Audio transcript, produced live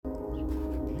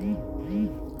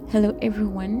Hello,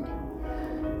 everyone.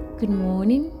 Good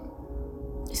morning.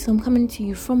 So, I'm coming to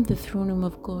you from the throne room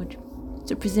of God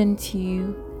to present to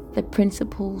you the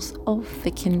principles of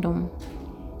the kingdom.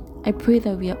 I pray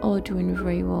that we are all doing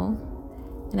very well,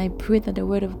 and I pray that the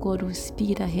word of God will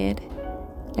speed ahead.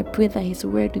 I pray that His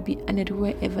word will be honored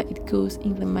wherever it goes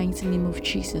in the mighty name of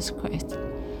Jesus Christ.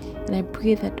 And I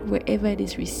pray that wherever it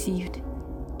is received,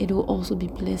 it will also be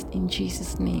blessed in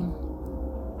Jesus' name.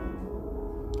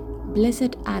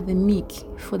 Blessed are the meek,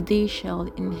 for they shall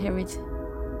inherit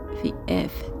the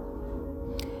earth.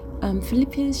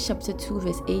 Philippians chapter 2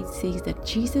 verse 8 says that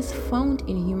Jesus, found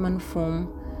in human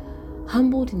form,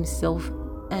 humbled himself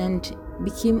and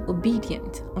became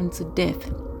obedient unto death,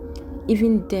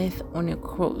 even death on a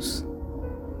cross.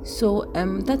 So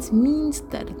that means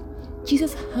that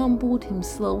Jesus humbled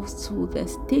himself to the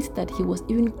state that he was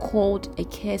even called a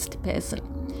cursed person.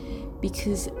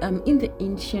 Because in the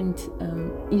ancient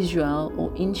Israel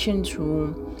or ancient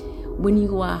Rome, when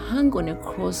you are hung on a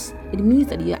cross, it means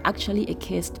that you are actually a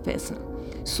cursed person.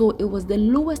 So it was the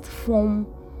lowest form,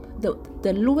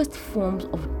 the lowest forms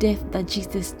of death that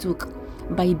Jesus took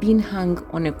by being hung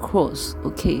on a cross.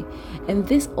 Okay, and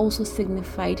this also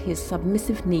signified his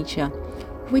submissive nature,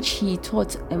 which he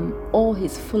taught all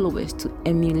his followers to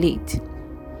emulate.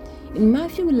 In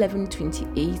Matthew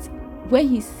 11:28, where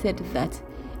he said that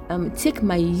take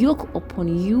my yoke upon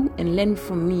you and learn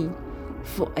from me,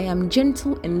 for I am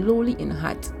gentle and lowly in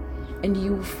heart, and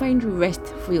you will find rest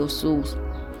for your souls.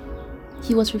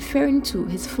 He was referring to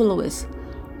his followers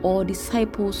or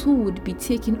disciples who would be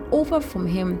taken over from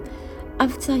him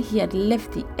after he had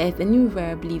left the earth, and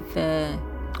invariably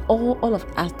all of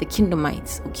us, the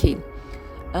kingdomites. Okay,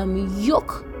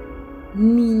 yoke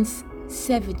means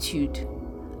servitude,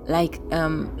 like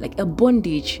a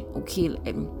bondage. Okay,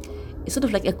 it's sort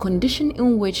of like a condition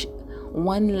in which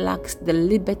one lacks the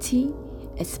liberty,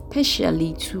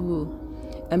 especially to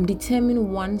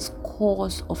determine one's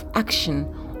course of action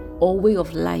or way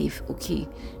of life. Okay,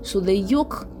 so the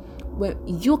yoke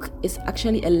is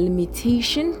actually a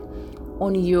limitation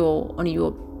on your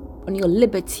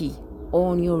liberty,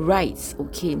 on your rights.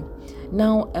 Okay,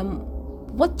 now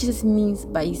what Jesus means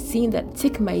by saying that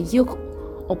take my yoke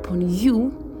upon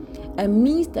you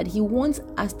means that he wants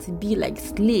us to be like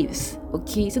slaves,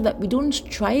 okay, so that we don't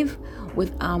strive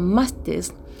with our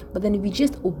masters, but then we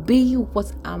just obey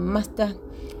what our master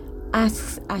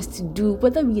asks us to do,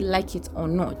 whether we like it or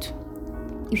not.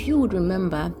 If you would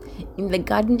remember, in the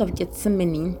Garden of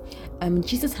Gethsemane,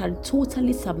 Jesus had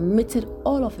totally submitted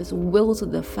all of his will to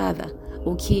the Father.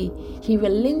 Okay, he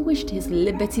relinquished his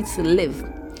liberty to live,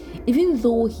 even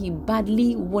though he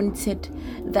badly wanted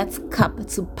that cup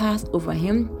to pass over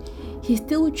him. He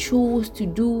still chose to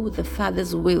do the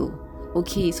Father's will.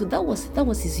 Okay, so that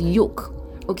was his yoke.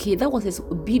 Okay, that was his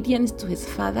obedience to his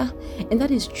Father, and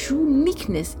that is true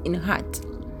meekness in heart.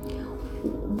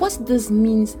 What this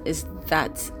means is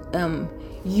that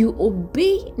you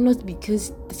obey not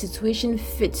because the situation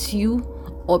fits you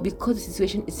or because the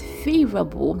situation is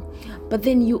favorable, but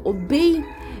then you obey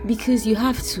because you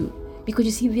have to. Because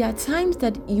you see, there are times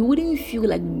that you wouldn't feel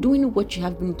like doing what you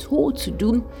have been told to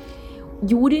do.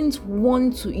 You wouldn't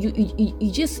want to. You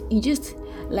just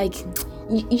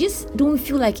don't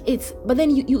feel like it. But then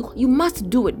you must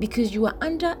do it because you are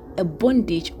under a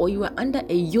bondage or you are under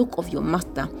a yoke of your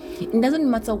master. It doesn't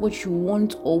matter what you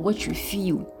want or what you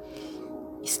feel.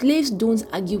 Slaves don't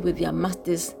argue with their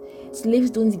masters. Slaves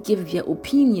don't give their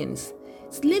opinions.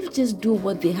 Slaves just do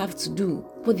what they have to do,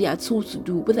 what they are told to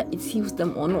do, whether it heals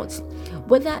them or not,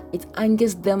 whether it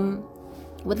angers them,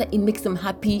 whether it makes them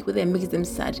happy, whether it makes them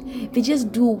sad. They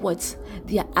just do what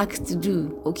they are asked to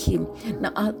do. Okay,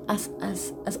 now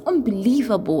as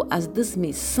unbelievable as this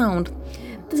may sound,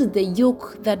 this is the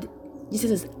yoke that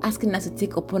Jesus is asking us to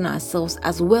take upon ourselves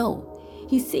as well.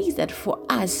 He says that for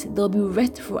us there will be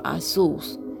rest for our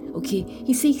souls. Okay,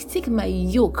 he says take my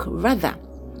yoke rather.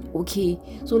 Okay,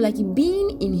 so like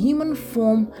being in human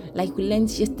form, like we learned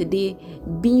yesterday,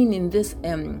 being in this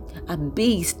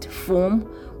abased form,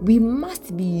 we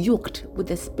must be yoked with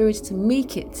the Spirit to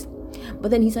make it.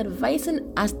 But then he's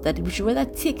advising us that we should rather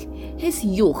take his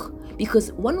yoke,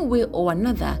 because one way or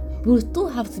another we will still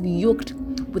have to be yoked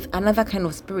with another kind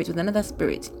of spirit, with another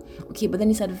spirit. Okay, but then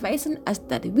he's advising us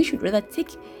that we should rather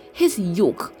take his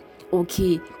yoke.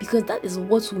 Okay, because that is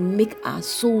what will make our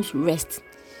souls rest.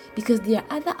 Because there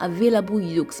are other available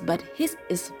yokes, but his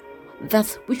is that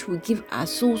which will give our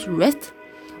souls rest,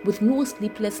 with no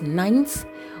sleepless nights,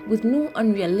 with no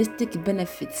unrealistic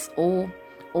benefits or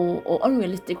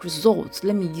unrealistic results.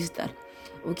 Let me use that.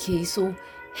 Okay, so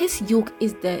his yoke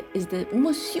is the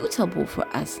most suitable for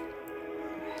us.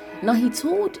 Now he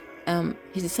told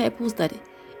his disciples that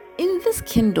in this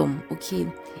kingdom, okay,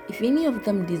 if any of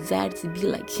them desired to be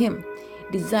like him,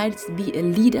 desired to be a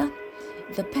leader,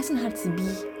 the person had to be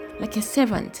like a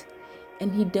servant.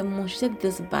 And he demonstrated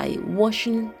this by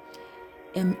washing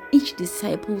each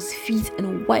disciple's feet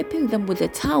and wiping them with a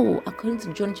towel, according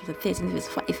to John chapter 13 verse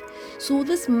 5. So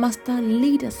this master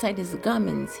laid aside his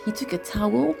garments, he took a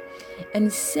towel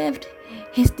and served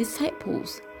his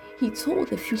disciples. He told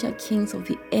the future kings of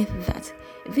the earth that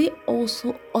they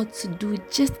also ought to do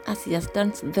just as he has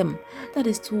done to them, that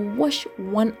is, to wash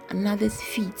one another's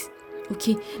feet.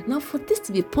 Okay, now for this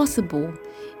to be possible,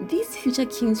 these future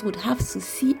kings would have to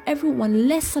see everyone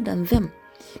lesser than them.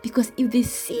 Because if they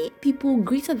see people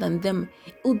greater than them,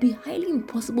 it will be highly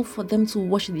impossible for them to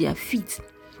wash their feet.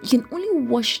 You can only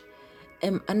wash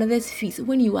another's feet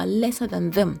when you are lesser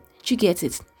than them. Do you get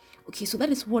it? Okay, so that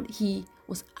is what he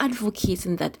was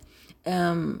advocating, that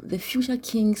the future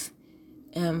kings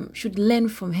should learn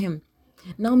from him.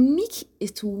 Now, meek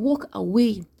is to walk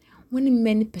away when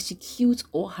men persecute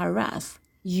or harass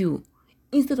you,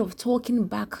 instead of talking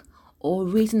back or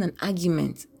raising an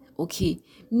argument. Okay,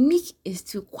 meek is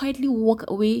to quietly walk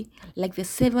away like the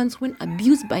servant when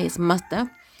abused by his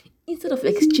master, instead of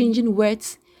exchanging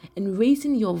words and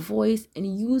raising your voice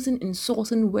and using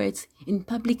insulting words in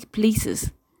public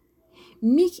places.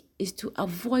 Meek is to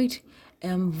avoid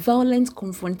violent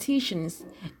confrontations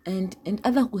and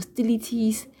other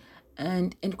hostilities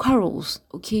and quarrels.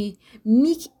 Okay,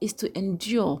 meek is to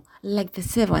endure like the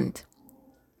servant.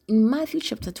 In Matthew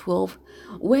chapter 12,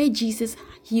 where Jesus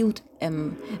healed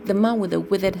the man with the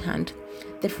withered hand,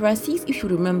 the Pharisees, if you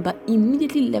remember,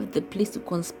 immediately left the place to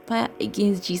conspire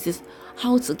against Jesus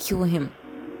how to kill him.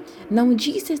 Now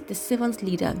Jesus, the servant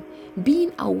leader,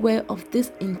 being aware of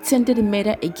this intended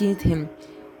murder against him,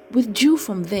 withdrew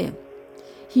from there.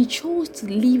 He chose to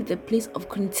leave the place of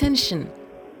contention,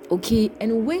 okay,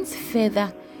 and went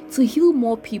further to heal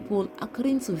more people,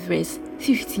 according to verse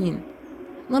 15.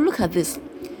 Now look at this.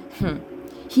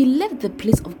 He left the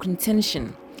place of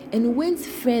contention and went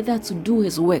further to do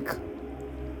his work.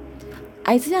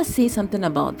 Isaiah says something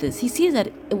about this. He says that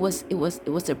it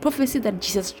was a prophecy that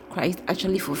Jesus Christ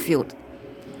actually fulfilled.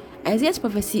 Isaiah's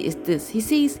prophecy is this. He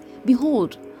says,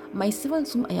 "Behold, my servant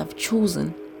whom I have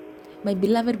chosen, my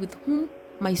beloved with whom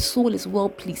my soul is well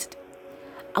pleased.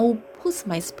 I will put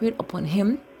my spirit upon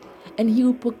him, and he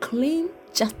will proclaim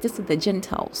justice to the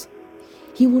Gentiles.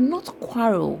 He will not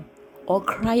quarrel or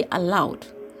cry aloud,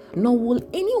 nor will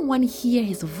anyone hear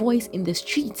his voice in the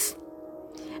streets."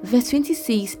 Verse 20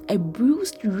 says, "A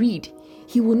bruised reed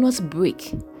he will not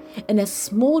break, and a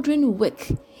smoldering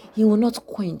wick he will not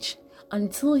quench,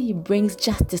 until he brings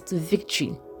justice to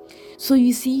victory." So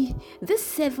you see, this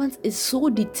servant is so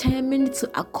determined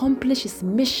to accomplish his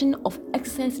mission of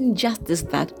exercising justice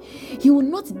that he will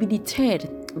not be deterred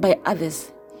by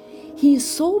others. He is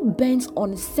so bent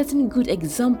on setting good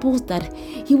examples that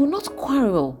he will not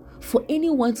quarrel for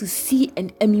anyone to see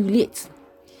and emulate.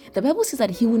 The Bible says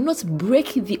that he will not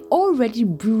break the already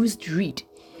bruised reed,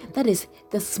 that is,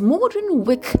 the smoldering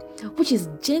wick which is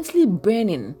gently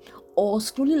burning or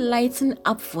slowly lighting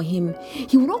up for him.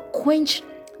 He will not quench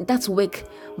that wick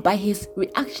by his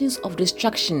reactions of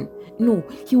distraction. No,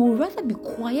 he will rather be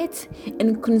quiet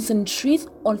and concentrate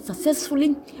on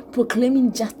successfully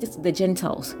proclaiming justice to the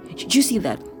Gentiles. Did you see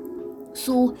that?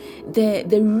 So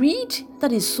the reed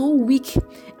that is so weak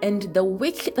and the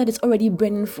wick that is already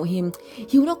burning for him,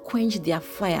 he will not quench their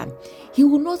fire. He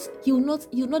will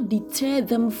not deter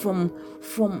them from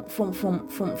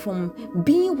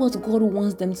being what God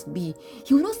wants them to be.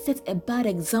 He will not set a bad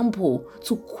example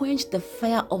to quench the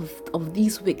fire of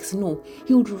these wicks. No,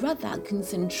 he would rather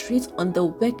concentrate on the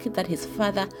work that his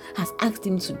father has asked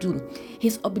him to do.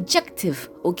 His objective,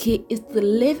 okay, is to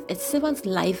live a servant's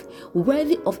life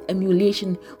worthy of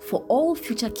emulation for all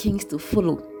future kings to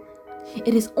follow.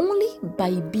 It is only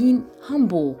by being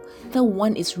humble that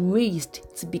one is raised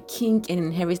to be king and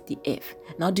inherit the earth.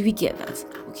 Now, do we get that?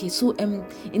 Okay, so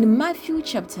in Matthew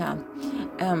chapter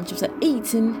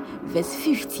 18 verse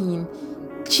 15,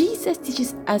 Jesus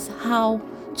teaches us how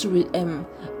to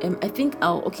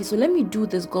so let me do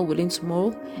this, God willing,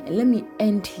 tomorrow, and let me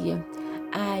end here.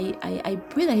 I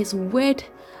pray that his word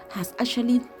has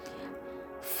actually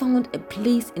found a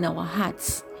place in our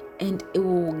hearts, and it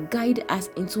will guide us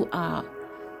into our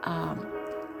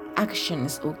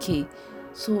actions. Okay,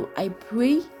 so I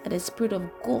pray that the Spirit of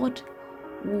God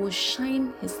will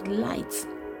shine his light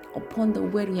upon the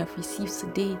word we have received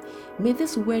today. May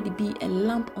this word be a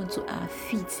lamp unto our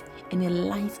feet and a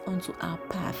light unto our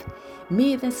path.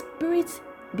 May the Spirit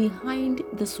behind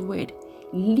this word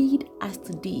lead us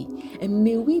today. And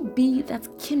may we be that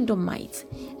kingdomite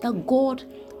that God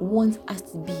wants us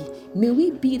to be. May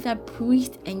we be that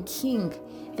priest and king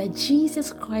that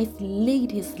Jesus Christ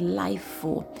laid his life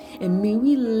for. And may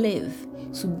we live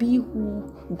to be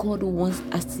who God wants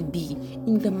us to be.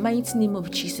 In the mighty name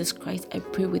of Jesus Christ, I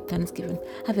pray with thanksgiving.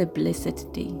 Have a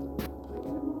blessed day.